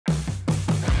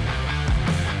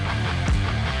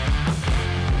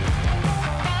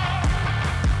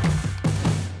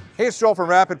Hey, it's Joel from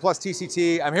RAPID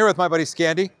TCT. I'm here with my buddy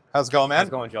Scandy. How's it going, man? How's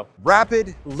it going, Joe?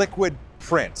 Rapid liquid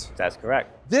print. That's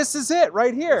correct. This is it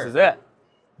right here. This is it.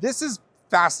 This is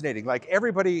fascinating. Like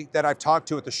everybody that I've talked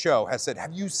to at the show has said,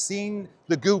 have you seen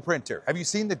the goo printer? Have you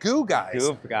seen the goo guys?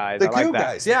 Goo guys, The I like goo that.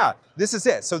 guys, yeah. This is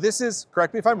it. So this is,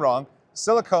 correct me if I'm wrong,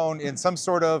 silicone in some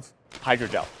sort of...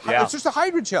 Hydrogel. Yeah. It's just a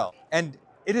hydrogel. And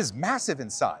it is massive in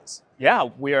size. Yeah,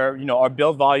 we are, our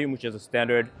build volume, which is a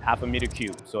standard 0.5 meter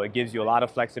cube. So it gives you a lot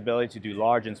of flexibility to do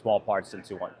large and small parts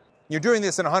into one. You're doing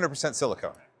this in 100%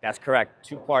 silicone. That's correct.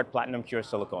 2-part platinum pure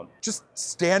silicone. Just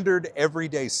standard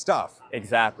everyday stuff.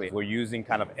 Exactly. We're using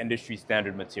kind of industry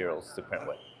standard materials to print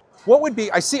with. What would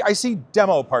be, I see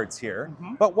demo parts here,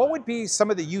 but what would be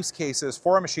some of the use cases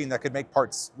for a machine that could make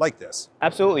parts like this?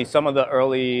 Absolutely. Some of the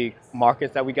early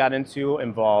markets that we got into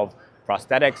involve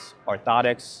prosthetics,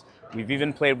 orthotics. We've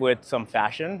even played with some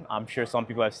fashion. I'm sure some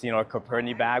people have seen our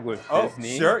Coperni bag with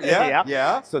Disney. Sure,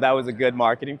 yeah. So that was a good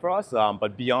marketing for us.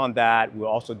 But beyond that, we're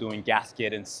also doing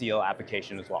gasket and seal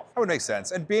application as well. That would make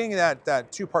sense. And being that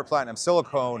 2-part platinum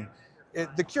silicone,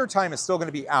 the cure time is still going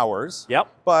to be hours. Yep.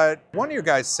 But one of your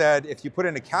guys said if you put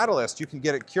in a catalyst, you can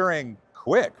get it curing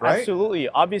quick, right? Absolutely.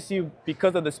 Obviously,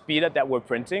 because of the speed that we're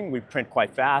printing, we print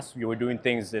quite fast. We were doing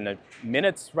things in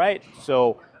minutes, right?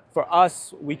 So for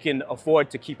us, we can afford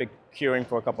to keep it curing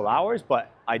for a couple hours, but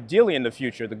ideally in the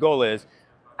future, the goal is,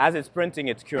 as it's printing,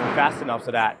 it's curing fast enough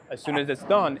so that as soon as it's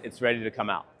done, it's ready to come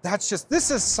out. This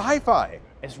is sci-fi.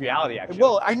 It's reality, actually.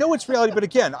 Well, I know it's reality, but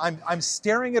again, I'm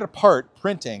staring at a part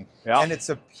printing, and it's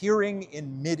appearing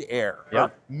in mid-air,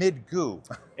 or mid-goo,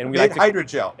 and we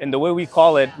mid-hydrogel. And the way we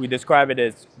call it, we describe it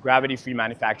as gravity-free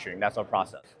manufacturing. That's our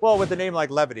process. Well, with a name like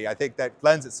LEVITY, I think that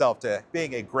lends itself to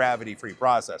being a gravity-free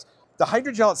process. The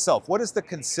hydrogel itself, what is the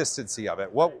consistency of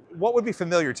it? What would be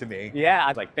familiar to me?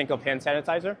 Yeah, like think of hand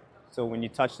sanitizer. So when you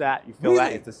touch that, you feel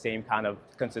that it's the same kind of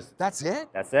consistency. That's it?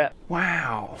 That's it.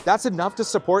 Wow. That's enough to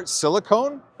support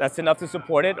silicone? That's enough to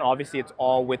support it. Obviously, it's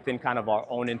all within kind of our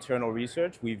own internal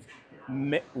research. We've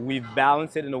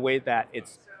balanced it in a way that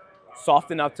it's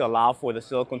soft enough to allow for the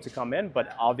silicone to come in,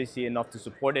 but obviously enough to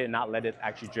support it and not let it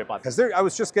actually drip out. Because I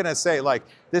was just going to say, like,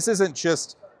 this isn't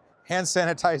just hand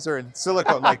sanitizer and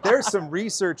silicone. Like there's some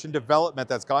research and development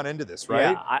that's gone into this,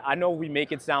 right? Yeah, I know we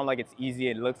make it sound like it's easy.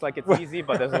 It looks like it's easy,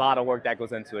 but there's a lot of work that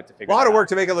goes into it to figure it out. A lot of work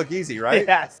to make it look easy, right?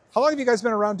 Yes. How long have you guys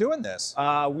been around doing this?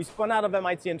 We spun out of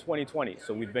MIT in 2020.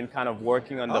 So we've been kind of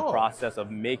working on the process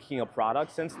of making a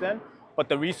product since then. But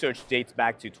the research dates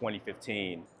back to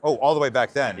 2015. Oh, all the way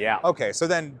back then? Yeah. Okay, so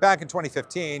then back in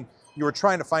 2015, you were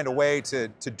trying to find a way to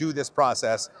do this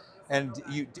process. And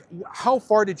how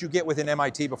far did you get within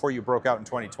MIT before you broke out in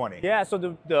 2020? Yeah, so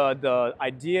the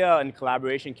idea and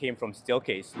collaboration came from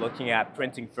Steelcase, looking at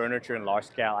printing furniture in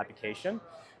large-scale application.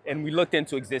 And we looked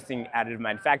into existing additive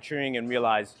manufacturing and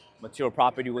realized material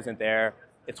property wasn't there.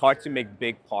 It's hard to make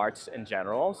big parts in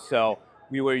general. So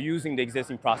we were using the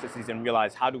existing processes and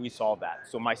realized, how do we solve that?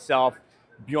 So myself,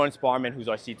 Bjorn Sparman, who's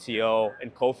our CTO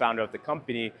and co-founder of the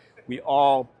company, we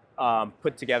all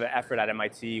put together effort at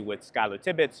MIT with Skylar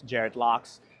Tibbetts, Jared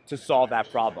Locks, to solve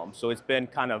that problem. So it's been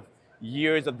kind of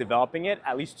years of developing it,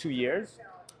 at least 2 years.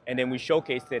 And then we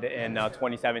showcased it in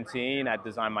 2017 at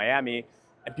Design Miami.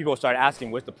 And people started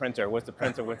asking, where's the printer? Where's the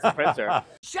printer? Where's the printer?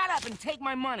 Shut up and take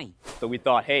my money. So we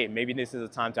thought, hey, maybe this is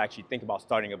a time to actually think about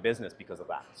starting a business because of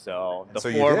that. So the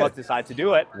four of us decided to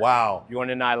do it. Wow.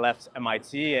 Bjorn and I left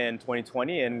MIT in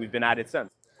 2020, and we've been at it since.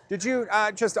 Did you,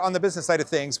 just on the business side of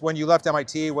things, when you left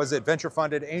MIT, was it venture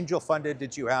funded, angel funded?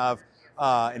 Did you have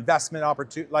investment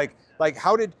opportunity? Like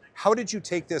how did you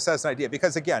take this as an idea?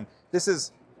 Because again, this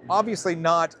is obviously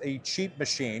not a cheap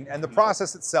machine, and the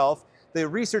process itself, the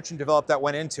research and development that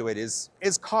went into it is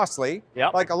costly.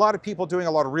 Yep. Like a lot of people doing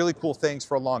a lot of really cool things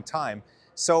for a long time.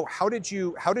 So how did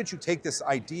you take this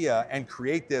idea and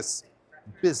create this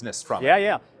business from it?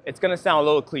 Yeah. It's gonna sound a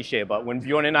little cliche, but when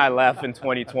Bjorn and I left in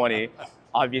 2020,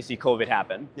 obviously COVID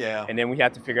happened. Yeah. And then we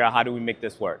had to figure out, how do we make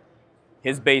this work?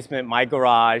 His basement, my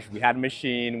garage, we had a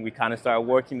machine, we kind of started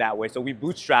working that way. So we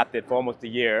bootstrapped it for almost a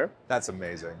year. That's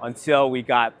amazing. Until we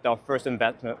got our first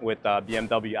investment with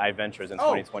BMW iVentures in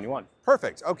 2021.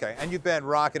 Perfect, okay. And you've been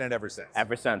rocking it ever since?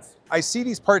 Ever since. I see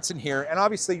these parts in here, and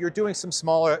obviously you're doing some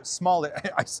smallish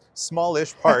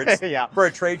parts for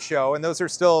a trade show, and those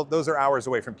are hours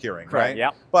away from curing, right? Yeah.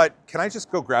 But can I just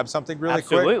go grab something really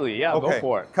quick? Absolutely, yeah, go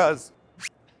for it. Because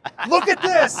look at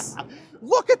this!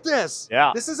 Look at this!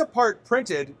 Yeah. This is a part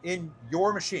printed in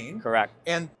your machine. Correct.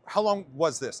 And how long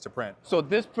was this to print? So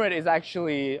this print is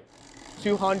actually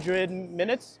 200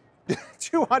 minutes.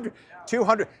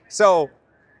 200. So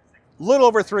little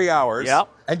over 3 hours. Yep.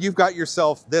 And you've got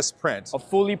yourself this print. A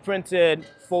fully printed,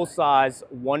 full-size,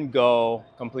 one-go,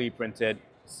 completely printed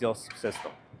seal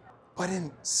system. But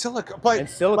in silicone. But in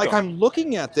silicone. like I'm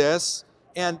looking at this,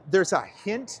 and there's a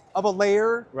hint of a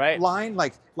layer line,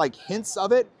 like hints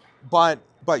of it, but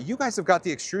you guys have got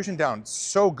the extrusion down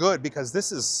so good because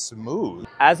this is smooth.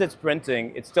 As it's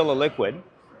printing, it's still a liquid,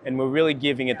 and we're really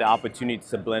giving it the opportunity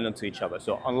to blend into each other.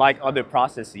 So unlike other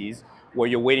processes where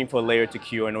you're waiting for a layer to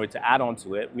cure in order to add on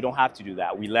to it, we don't have to do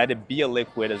that. We let it be a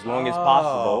liquid as long as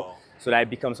possible so that it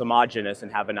becomes homogeneous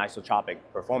and have an isotropic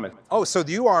performance. Oh, so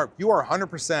you are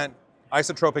 100%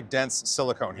 isotropic dense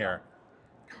silicone here.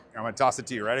 I'm gonna toss it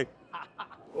to you, ready?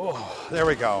 Oh, there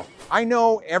we go. I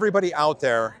know everybody out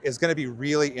there is gonna be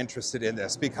really interested in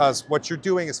this because what you're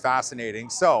doing is fascinating.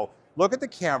 So look at the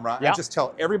camera and just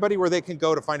tell everybody where they can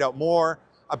go to find out more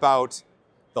about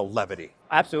the LEVITY.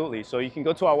 Absolutely, so you can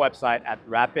go to our website at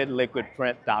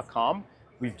rapidliquidprint.com.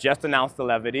 We've just announced the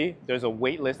LEVITY. There's a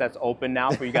wait list that's open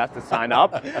now for you guys to sign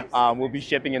up. We'll be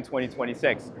shipping in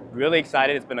 2026. Really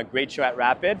excited, it's been a great show at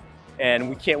Rapid. And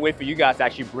we can't wait for you guys to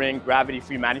actually bring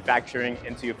gravity-free manufacturing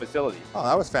into your facilities. Oh,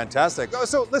 that was fantastic. Oh,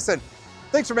 so listen,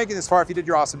 thanks for making this far. If you did,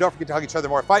 you're awesome. Don't forget to hug each other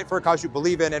more, fight for a cause you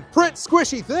believe in, and print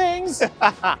squishy things.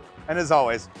 And as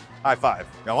always, high five.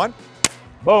 Got one?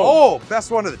 Boom. Oh, best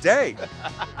one of the day.